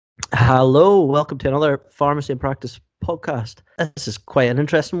Hello, welcome to another Pharmacy in Practice podcast. This is quite an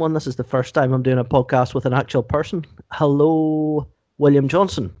interesting one. This is the first time I'm doing a podcast with an actual person. Hello, William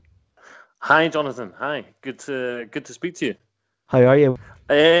Johnson. Hi, Jonathan. Hi. Good to speak to you. How are you?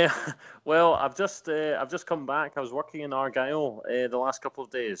 Well, I've just come back. I was working in Argyll the last couple of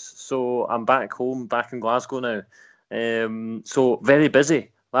days, so I'm back home, back in Glasgow now. So very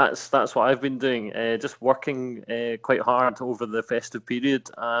busy. That's what I've been doing. Just working quite hard over the festive period,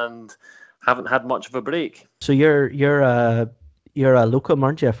 and haven't had much of a break. So you're a locum,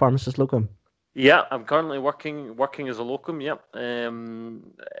 aren't you? A pharmacist locum. Yeah, I'm currently working as a locum. Yep,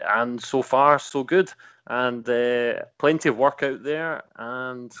 and so far so good, and plenty of work out there,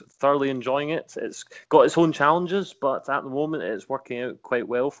 and thoroughly enjoying it. It's got its own challenges, but at the moment it's working out quite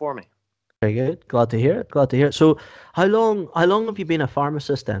well for me. Very good. Glad to hear it. Glad to hear it. So how long have you been a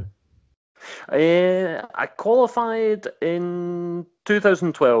pharmacist then? I qualified in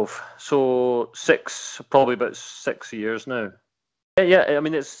 2012, so probably about 6 years now. Yeah. I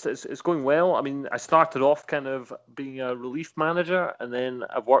mean, it's going well. I mean, I started off kind of being a relief manager, and then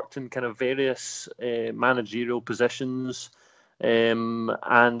I've worked in kind of various managerial positions, and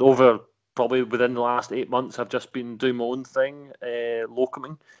over probably within the last 8 months, I've just been doing my own thing,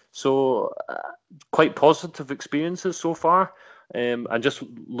 locuming. So quite positive experiences so far, and just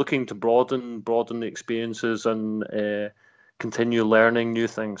looking to broaden the experiences and continue learning new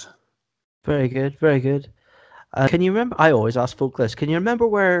things. Very good. Very good. Can you remember? I always ask folk this. Can you remember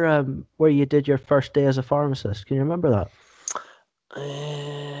where you did your first day as a pharmacist? Can you remember that?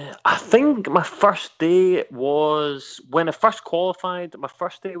 I think my first day was when I first qualified. My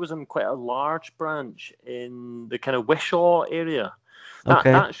first day was in quite a large branch in the kind of Wishaw area.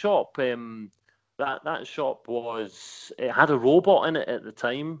 Okay. That shop, that shop it had a robot in it at the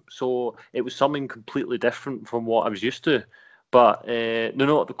time, so it was something completely different from what I was used to. But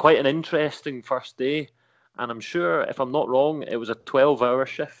no, quite an interesting first day. And I'm sure, if I'm not wrong, it was a 12-hour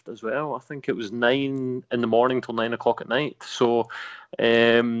shift as well. I think it was 9 in the morning till 9 o'clock at night. So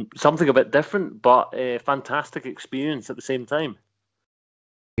something a bit different, but a fantastic experience at the same time.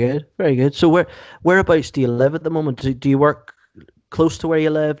 Good, very good. So whereabouts do you live at the moment? Do you work close to where you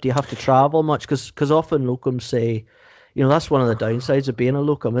live? Do you have to travel much? Because often locums say, that's one of the downsides of being a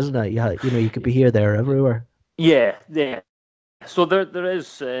locum, isn't it? You could be here, there, everywhere. Yeah. So there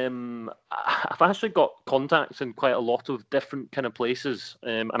is. I've actually got contacts in quite a lot of different kind of places,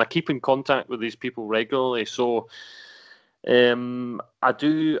 and I keep in contact with these people regularly. So I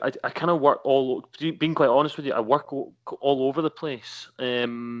do. I kind of work being quite honest with you, I work all over the place.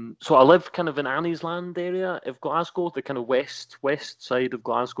 So I live kind of in Anniesland area of Glasgow, the kind of west side of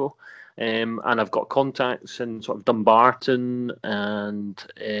Glasgow, and I've got contacts in sort of Dumbarton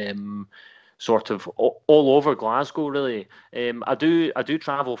and sort of all over Glasgow, really. I do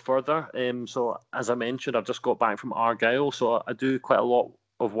travel further. So as I mentioned, I've just got back from Argyll, so I do quite a lot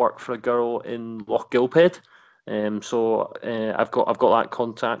of work for a girl in Loch Gilphead. So I've got that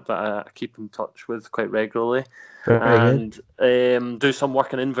contact that I keep in touch with quite regularly, Very and do some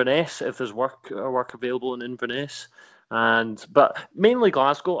work in Inverness if there's work available in Inverness. But mainly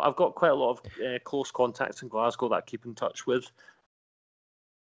Glasgow. I've got quite a lot of close contacts in Glasgow that I keep in touch with.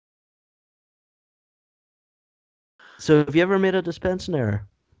 So have you ever made a dispensing error?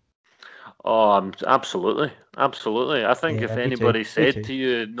 Oh, absolutely. I think if Yeah, me anybody too. Me said too. to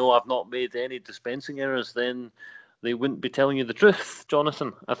you, "No, I've not made any dispensing errors," then they wouldn't be telling you the truth,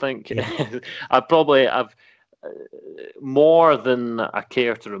 Jonathan. I think Yeah. I've more than I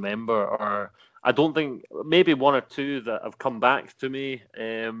care to remember, or I don't think maybe one or two that have come back to me,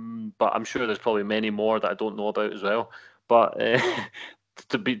 but I'm sure there's probably many more that I don't know about as well. But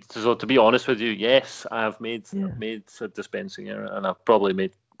to be honest with you, yes, I've made Yeah. a dispensing error, and I've probably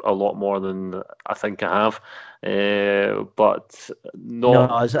made a lot more than I think I have, but No,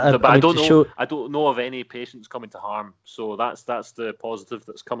 not. I But I mean don't to know. show. I don't know of any patients coming to harm. So that's the positive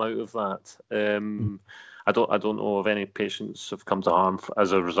that's come out of that. I don't know of any patients have come to harm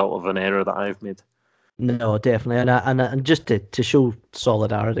as a result of an error that I've made. No, definitely, and just to show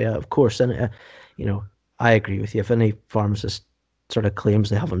solidarity, of course, and I agree with you. If any pharmacist sort of claims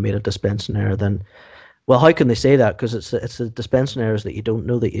they haven't made a dispensing error, then well, how can they say that? Because it's the dispensing errors that you don't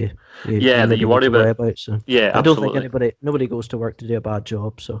know that you Yeah, that maybe you need worry to worry about. about. So Yeah, I don't think absolutely. nobody goes to work to do a bad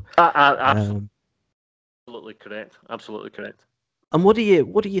job. So Absolutely um, correct. Absolutely correct. and what do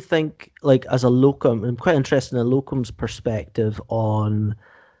you think, like, as a locum? I'm quite interested in a locum's perspective on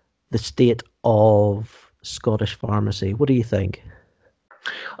the state of Scottish pharmacy. What do you think?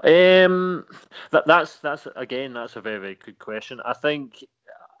 Um, that's a very, very good question. I think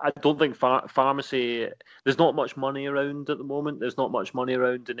I don't think pharmacy. There's not much money around at the moment. There's not much money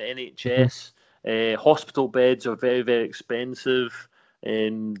around in the NHS. Hospital beds are very, very expensive,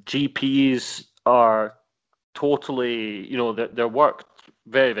 and GPs are totally, they're worked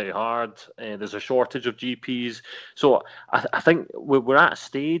very, very hard. There's a shortage of GPs, so I think we're at a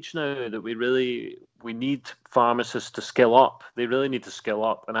stage now that we need pharmacists to skill up. They really need to skill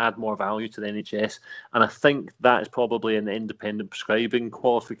up and add more value to the NHS, and I think that is probably an independent prescribing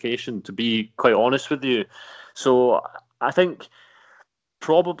qualification, to be quite honest with you. So I think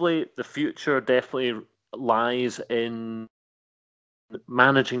probably the future definitely lies in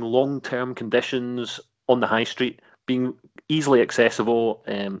managing long-term conditions on the high street, being easily accessible,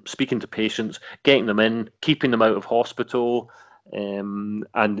 speaking to patients, getting them in, keeping them out of hospital, and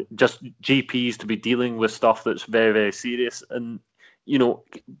just GPs to be dealing with stuff that's very, very serious, and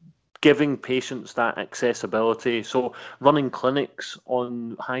giving patients that accessibility. So running clinics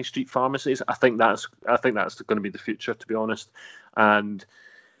on high street pharmacies, I think that's going to be the future, to be honest. And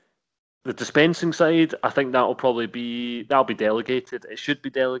the dispensing side, I think that'll be delegated. It should be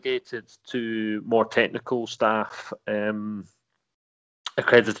delegated to more technical staff,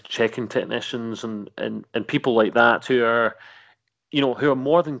 accredited checking technicians, and people like that who are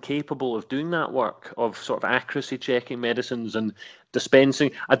more than capable of doing that work, of sort of accuracy checking medicines and dispensing.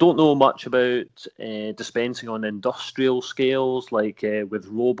 I don't know much about dispensing on industrial scales, like with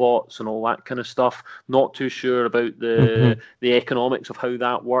robots and all that kind of stuff. Not too sure about the economics of how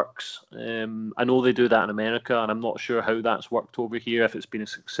that works. I know they do that in America, and I'm not sure how that's worked over here, if it's been a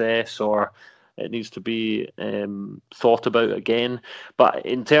success or it needs to be thought about again. But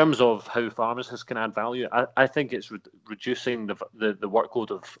in terms of how pharmacists can add value, I think it's reducing the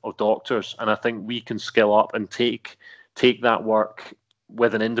workload of doctors, and I think we can skill up and take that work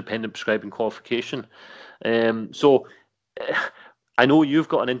with an independent prescribing qualification. So I know you've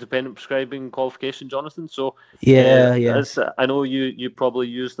got an independent prescribing qualification, Jonathan. So yeah. I know you probably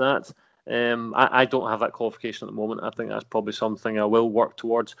use that. I don't have that qualification at the moment. I think that's probably something I will work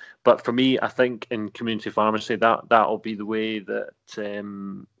towards. But for me, I think in community pharmacy, that'll be the way that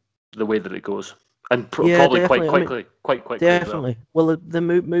it goes, and probably quite quickly, quite quickly. Definitely. Well, the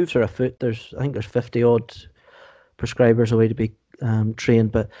moves are afoot. I think there's 50 odd prescribers away to be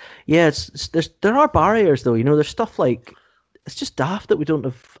trained. But yeah, there are barriers though. There's stuff like, it's just daft that we don't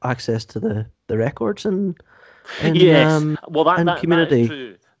have access to the records and yes. Well, that community. is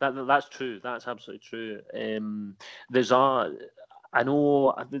true. That's true. That's absolutely true. I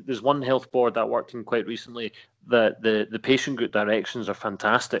know there's one health board that I worked in quite recently that the patient group directions are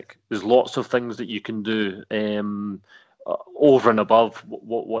fantastic. There's lots of things that you can do over and above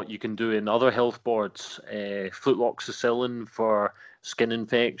what you can do in other health boards. Flucloxacillin for skin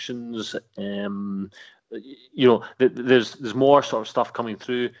infections. There's more sort of stuff coming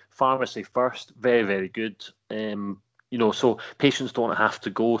through. Pharmacy first, very, very good. So patients don't have to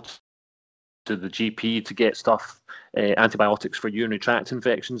go to the GP to get stuff, antibiotics for urinary tract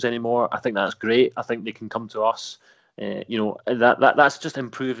infections anymore. I think that's great. I think they can come to us. That's just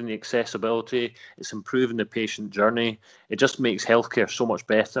improving the accessibility. It's improving the patient journey. It just makes healthcare so much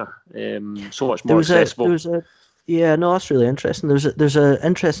better, so much more accessible. Yeah, no, that's really interesting. There's a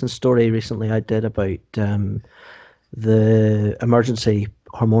interesting story recently I did about the emergency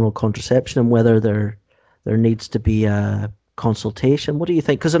hormonal contraception and whether there needs to be a consultation. What do you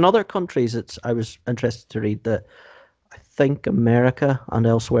think? Because in other countries, I was interested to read that I think America and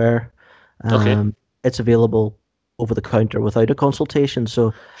elsewhere, it's available over the counter without a consultation.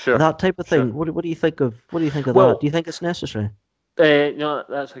 So that type of thing. Sure. What do you think of that? Do you think it's necessary?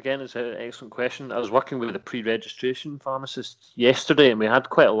 It's an excellent question. I was working with a pre-registration pharmacist yesterday, and we had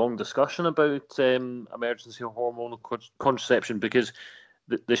quite a long discussion about emergency hormonal contraception, because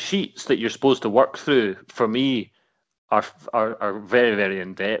the sheets that you're supposed to work through, for me, are very, very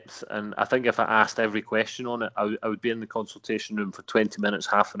in depth. And I think if I asked every question on it, I would be in the consultation room for 20 minutes,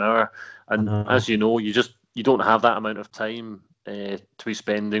 half an hour. And as you know, you don't have that amount of time to be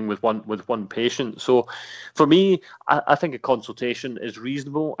spending with one patient. So for me, I think a consultation is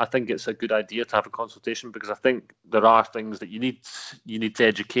reasonable. I think it's a good idea to have a consultation, because I think there are things that you need to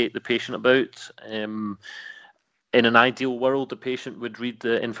educate the patient about. In an ideal world, the patient would read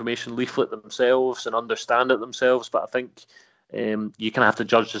the information leaflet themselves and understand it themselves, but I think you kind of have to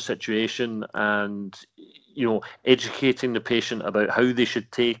judge the situation, and educating the patient about how they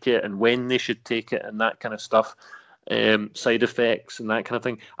should take it and when they should take it and that kind of stuff. Side effects and that kind of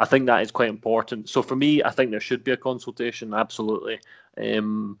thing. I think that is quite important. So for me, I think there should be a consultation, absolutely,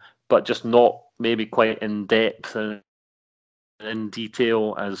 but just not maybe quite in depth and in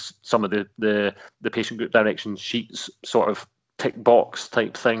detail as some of the patient group direction sheets sort of tick box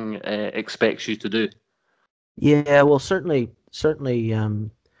type thing expects you to do. Yeah, well, certainly. So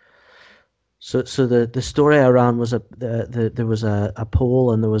the story I ran was there was a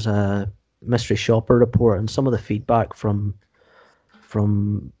poll and there was a mystery shopper report, and some of the feedback from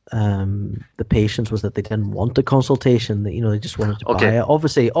the patients was that they didn't want a consultation, that they just wanted to buy Okay. it.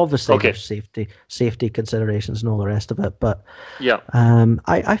 Obviously Okay. there's safety considerations and all the rest of it, but Yeah.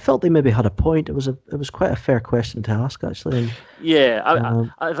 I felt they maybe had a point. It was quite a fair question to ask, actually. And, Yeah,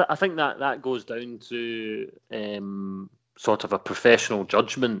 I think that goes down to sort of a professional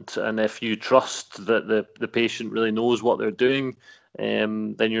judgment, and if you trust that the patient really knows what they're doing,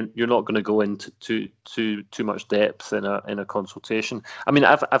 then you're not going to go into too much depth in a consultation. I mean,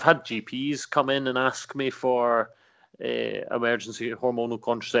 I've had GPs come in and ask me for emergency hormonal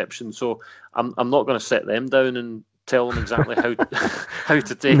contraception, so I'm not going to sit them down and tell them exactly how how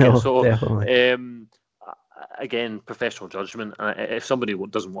to take no, it. So definitely. again, professional judgment. If somebody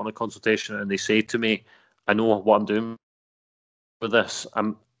doesn't want a consultation and they say to me, "I know what I'm doing with this,"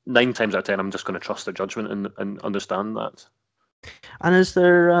 I'm 9 times out of 10, I'm just going to trust their judgment and understand that. And is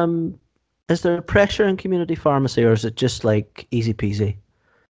there pressure in community pharmacy, or is it just like easy peasy?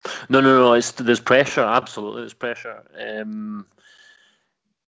 No. There's pressure. Absolutely, there's pressure.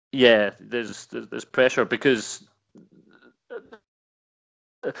 Yeah, there's pressure because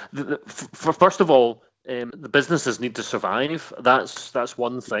first of all, the businesses need to survive. That's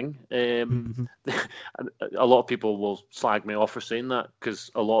one thing. Mm-hmm. A lot of people will slag me off for saying that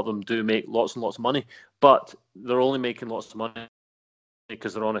because a lot of them do make lots and lots of money, but they're only making lots of money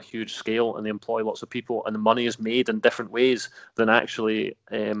because they're on a huge scale and they employ lots of people, and the money is made in different ways than actually,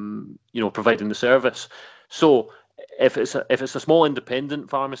 providing the service. So if it's a small independent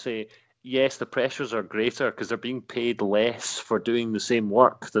pharmacy, yes, the pressures are greater because they're being paid less for doing the same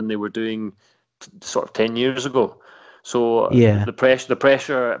work than they were doing sort of 10 years ago. So Yeah. the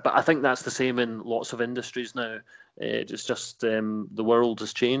pressure, but I think that's the same in lots of industries now. It's just the world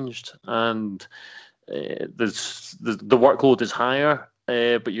has changed, and the workload is higher,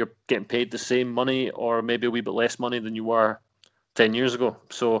 but you're getting paid the same money or maybe a wee bit less money than you were 10 years ago.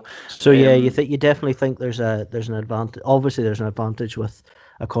 So Yeah, you definitely think there's an advantage. Obviously, there's an advantage with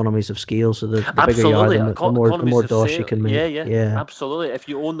economies of scale. So the bigger you are, absolutely, the economies more of dosh you scale. can Yeah, make. yeah, Yeah. absolutely. If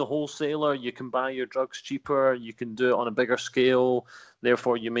you own the wholesaler, you can buy your drugs cheaper. You can do it on a bigger scale.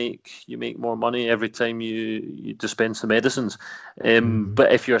 Therefore, you make more money every time you dispense the medicines.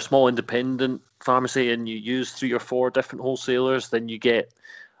 But if you're a small independent pharmacy and you use 3 or 4 different wholesalers, then you get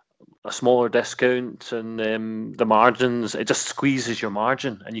a smaller discount, and the margins, it just squeezes your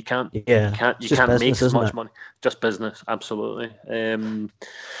margin, and you can't It's just make business, as isn't much it? money. Just business, absolutely.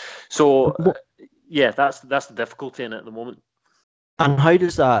 So yeah, that's the difficulty in it at the moment. And how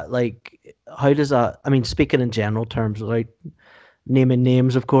does that, I mean, speaking in general terms, without naming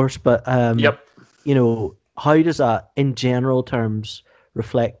names, of course, but Yep. how does that in general terms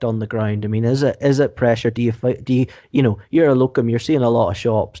reflect on the ground? I mean, is it pressure? Do you you're a locum, you're seeing a lot of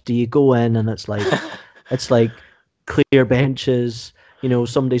shops. Do you go in and it's like clear benches,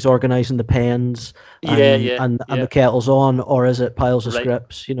 somebody's organizing the pens and Yeah. the kettle's on, or is it piles of Right.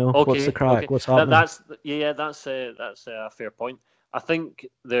 scripts? What's the Okay. crack? What's happening? That's a fair point. I think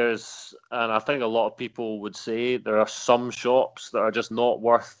and I think a lot of people would say there are some shops that are just not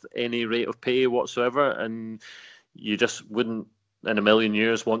worth any rate of pay whatsoever, and you just wouldn't in a million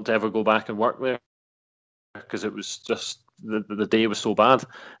years want to ever go back and work there because it was just the day was so bad.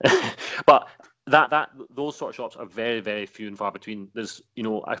 But those sort of shops are very, very few and far between. There's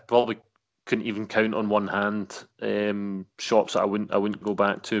I probably couldn't even count on one hand shops that I wouldn't go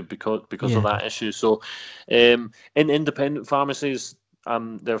back to because of Yeah. that issue. So in independent pharmacies,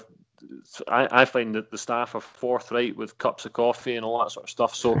 I find that the staff are forthright with cups of coffee and all that sort of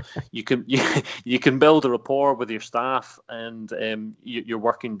stuff. So you can build a rapport with your staff, and your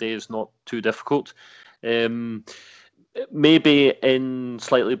working day is not too difficult. Maybe in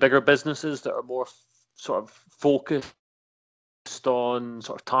slightly bigger businesses that are more sort of focused on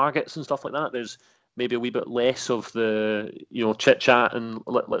sort of targets and stuff like that, there's maybe a wee bit less of the chit chat and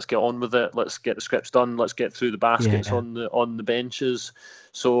let's get on with it, let's get the scripts done, let's get through the baskets on the benches.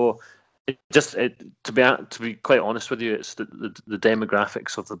 So to be quite honest with you, it's the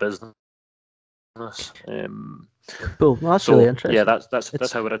demographics of the business. Cool. Well, that's really interesting. Yeah,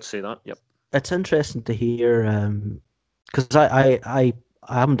 that's how I'd say that. Yep. It's interesting to hear because I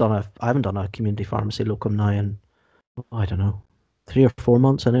haven't done a community pharmacy locum now in I don't know 3 or 4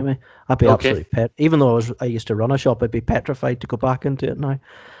 months anyway. I'd be Okay. absolutely even though I used to run a shop, I'd be petrified to go back into it now.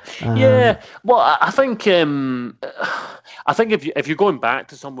 Yeah, well, I think if you're going back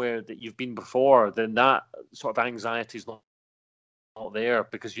to somewhere that you've been before, then that sort of anxiety is not there,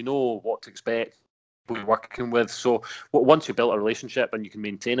 because you know what to expect, who you're working with. So once you've built a relationship and you can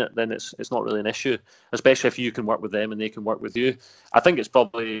maintain it, then it's not really an issue, especially if you can work with them and they can work with you. I think it's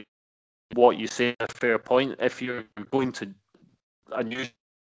probably what you say a fair point. If you're going to a new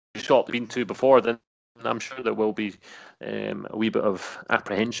shop you've been to before, then I'm sure there will be a wee bit of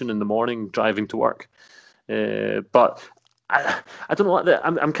apprehension in the morning driving to work. But I don't know.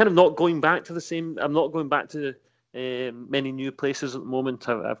 I'm kind of not going back to the same. I'm not going back to many new places at the moment.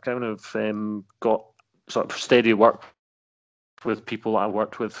 I've kind of got sort of steady work with people that I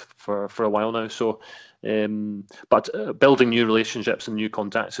worked with for a while now. So, but building new relationships and new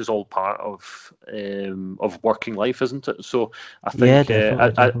contacts is all part of working life, isn't it? So I think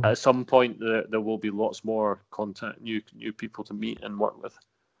definitely. at some point there will be lots more contact, new people to meet and work with.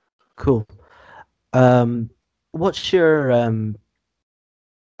 Cool. What's your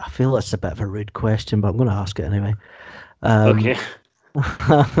I feel it's a bit of a rude question, but I'm going to ask it anyway. Okay.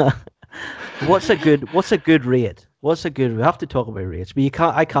 What's a good rate? We have to talk about rates, but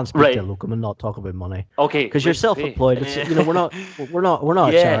I can't speak to Locum and not talk about money. Okay. Because you're self-employed. It's, we're not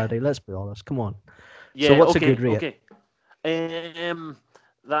a charity. Let's be honest. Come on. Yeah. So what's a good rate? Okay.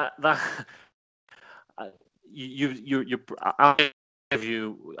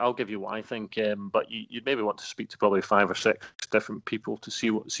 I'll give you what I think, but you'd maybe want to speak to probably 5 or 6 different people to see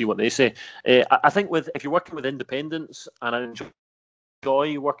what they say. I think if you're working with independents, and I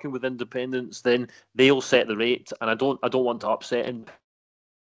enjoy working with independents, then they'll set the rate, and I don't want to upset them,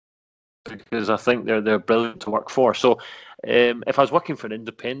 because I think they're brilliant to work for. So if I was working for an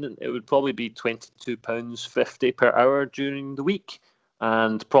independent, it would probably be £22.50 per hour during the week.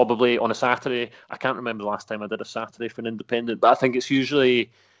 And probably on a Saturday, I can't remember the last time I did a Saturday for an independent, but I think it's usually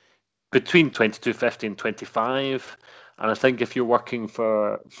between £22.50 and £25. And I think if you're working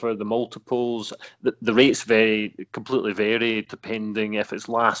for the multiples, the rates completely vary depending if it's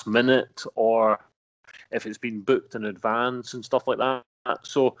last minute or if it's been booked in advance and stuff like that.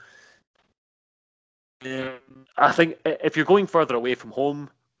 So I think if you're going further away from home,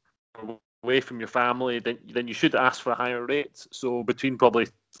 or away from your family, then you should ask for a higher rate. So between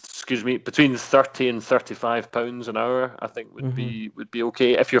 £30 and £35 an hour, I think would be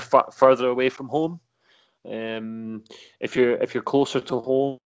okay if you're further away from home. If you're closer to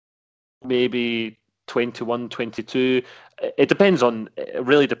home, maybe 21, 22. It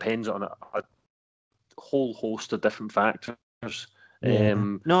really depends on a whole host of different factors.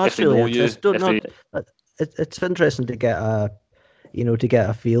 No, that's really interesting. It's interesting to get a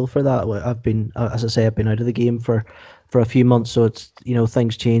feel for that. I've been, as I say, I've been out of the game for a few months, so it's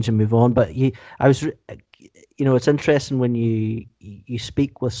things change and move on. But it's interesting when you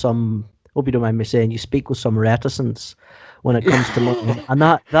speak with some. Hope you don't mind me saying, you speak with some reticence when it comes to money, and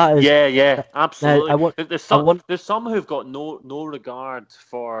that is absolutely. There's some who've got no regard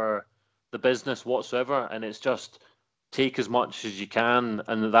for the business whatsoever, and it's just take as much as you can,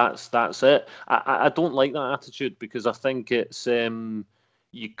 and that's it. I don't like that attitude, because I think it's you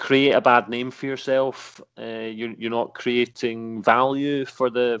create a bad name for yourself. You're not creating value for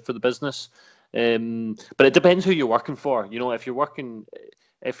the business. But it depends who you're working for.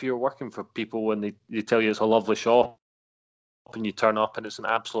 If you're working for people and they tell you it's a lovely shop, and you turn up and it's an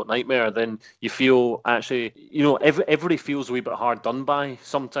absolute nightmare, then you feel actually, everybody feels a wee bit hard done by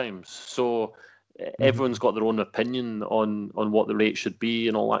sometimes. So everyone's got their own opinion on what the rate should be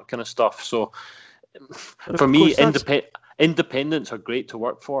and all that kind of stuff. So for me, independents are great to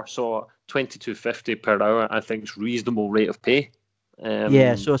work for. So £22.50 per hour, I think, is reasonable rate of pay.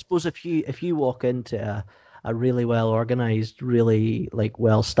 So I suppose if you walk into a really well organized, really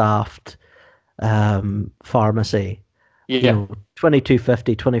well-staffed pharmacy,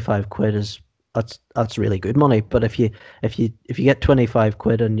 £22.50, £25 is that's really good money. But if you get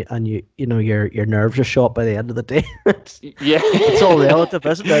 £25 and your nerves are shot by the end of the day, it's all relative,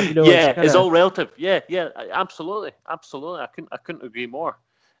 isn't it? It's all relative. Yeah, absolutely. I couldn't agree more.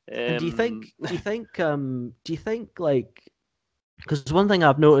 And do you think because one thing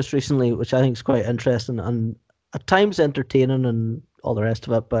I've noticed recently, which I think is quite interesting and at times entertaining and all the rest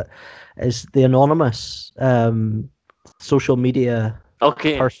of it, but is the anonymous social media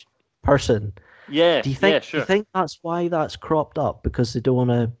person. Yeah. Do you think that's why that's cropped up? Because they don't want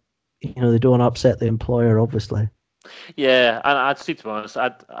to, upset the employer, obviously. Yeah, and I'd say, to be honest,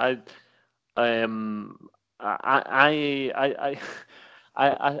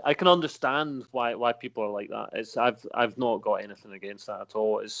 I can understand why people are like that. I've not got anything against that at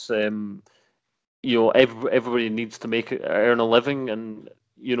all. It's everybody needs to earn a living, and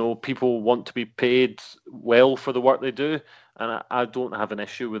people want to be paid well for the work they do, and I don't have an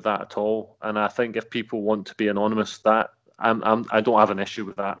issue with that at all. And I think if people want to be anonymous, that I don't have an issue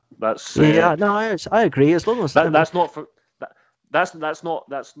with that. That's no, I agree. As long as that's not for that, that's not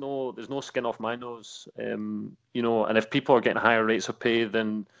there's no skin off my nose. And if people are getting higher rates of pay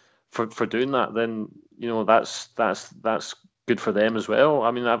than for doing that, then that's good for them as well.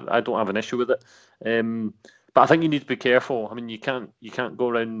 I mean, I don't have an issue with it. But I think you need to be careful. I mean, you can't go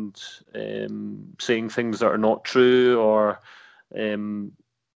around saying things that are not true, or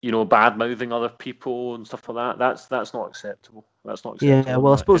bad mouthing other people and stuff like that. That's not acceptable. That's not acceptable. Yeah,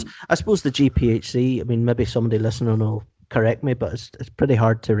 well, I suppose the GPHC. I mean, maybe somebody listening will correct me, but it's pretty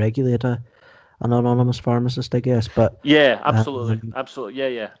hard to regulate an anonymous pharmacist, I guess. But yeah, absolutely,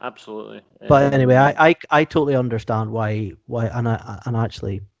 yeah, absolutely. But anyway, I totally understand why, and I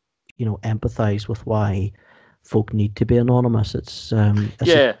actually, empathise with why folk need to be anonymous. It's a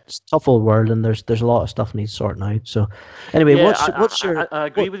tough old world, and there's a lot of stuff needs sorting out. So anyway, what's your? I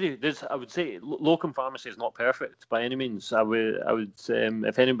agree with you. I would say locum pharmacy is not perfect by any means. I would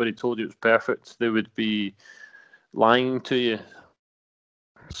if anybody told you it was perfect, they would be lying to you,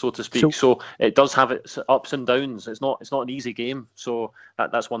 so to speak. So it does have its ups and downs. It's not an easy game. So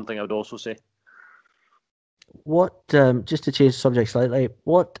that's one thing I would also say. What just to change the subject slightly,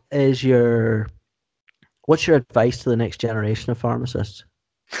 what's your advice to the next generation of pharmacists?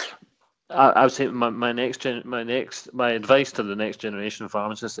 I would say my advice to the next generation of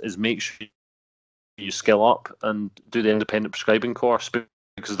pharmacists is make sure you skill up and do the independent prescribing course,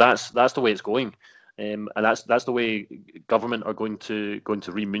 because that's the way it's going. And that's the way government are going to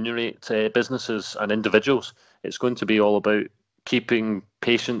remunerate businesses and individuals. It's going to be all about keeping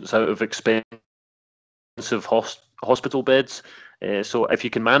patients out of expensive hospital beds. So if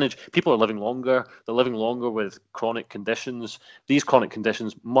you can manage, people are living longer. They're living longer with chronic conditions. These chronic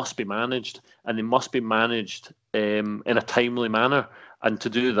conditions must be managed, and they must be managed in a timely manner. And to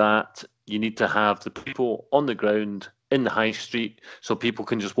do that, you need to have the people on the ground in the high street, so people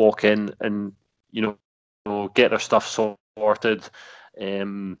can just walk in and get their stuff sorted,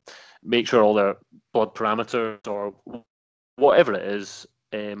 make sure all their blood parameters or whatever it is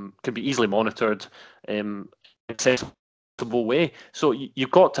can be easily monitored in a sensible way. So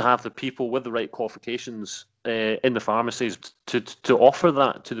you've got to have the people with the right qualifications in the pharmacies to offer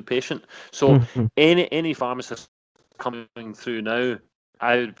that to the patient. So any pharmacist coming through now,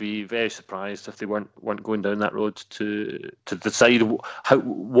 I would be very surprised if they weren't going down that road to decide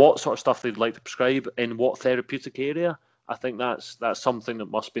what sort of stuff they'd like to prescribe in what therapeutic area. I think that's something that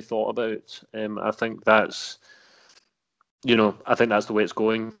must be thought about. I think that's the way it's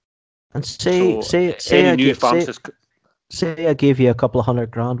going. And say I gave you a couple of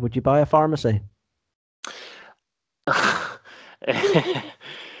 $100,000, would you buy a pharmacy?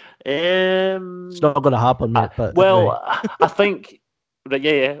 It's not going to happen, mate. But I think.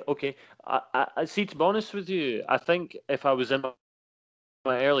 Yeah, okay. I see. To be honest with you, I think if I was in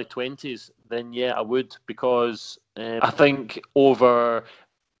my early 20s, then yeah, I would, because I think throughout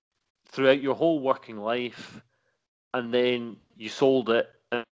your whole working life, and then you sold it,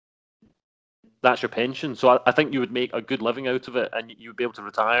 and that's your pension. So I think you would make a good living out of it, and you'd be able to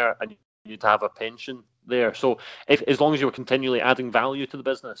retire, and you'd have a pension there. So as long as you were continually adding value to the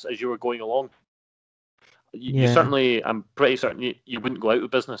business as you were going along. You certainly, I'm pretty certain you wouldn't go out of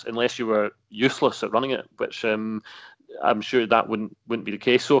business unless you were useless at running it, which I'm sure that wouldn't be the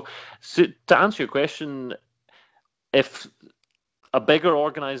case. So to answer your question, if a bigger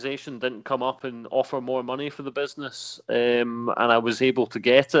organisation didn't come up and offer more money for the business, and I was able to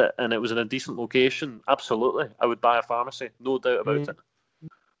get it, and it was in a decent location, absolutely, I would buy a pharmacy, no doubt about it.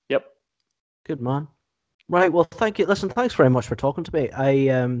 Yep. Good man. Right, well, thank you. Listen, thanks very much for talking to me.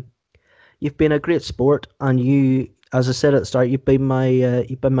 You've been a great sport, and you, as I said at the start, you've been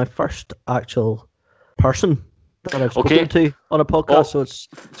my first actual person that I've spoken to on a podcast. So it's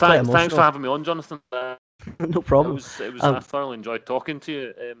thanks for having me on, Jonathan. No problem. I thoroughly enjoyed talking to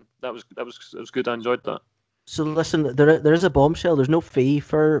you. That was good. I enjoyed that. So listen, there is a bombshell. There's no fee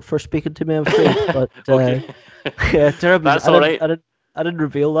for speaking to me, I'm afraid. But yeah, terribly. That's all right. I didn't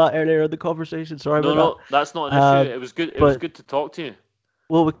reveal that earlier in the conversation. Sorry about that. No, that's not an issue. It was good. It was good to talk to you.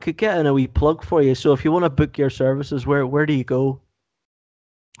 Well, we could get in a wee plug for you. So if you want to book your services, where do you go?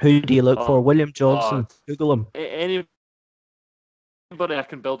 Who do you look for? William Johnson. Google him. Anybody I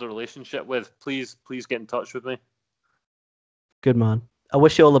can build a relationship with, please get in touch with me. Good man. I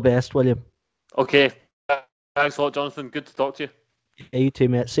wish you all the best, William. Okay. Thanks a lot, Jonathan. Good to talk to you. Yeah, you too,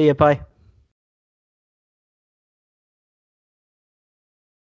 mate. See you. Bye.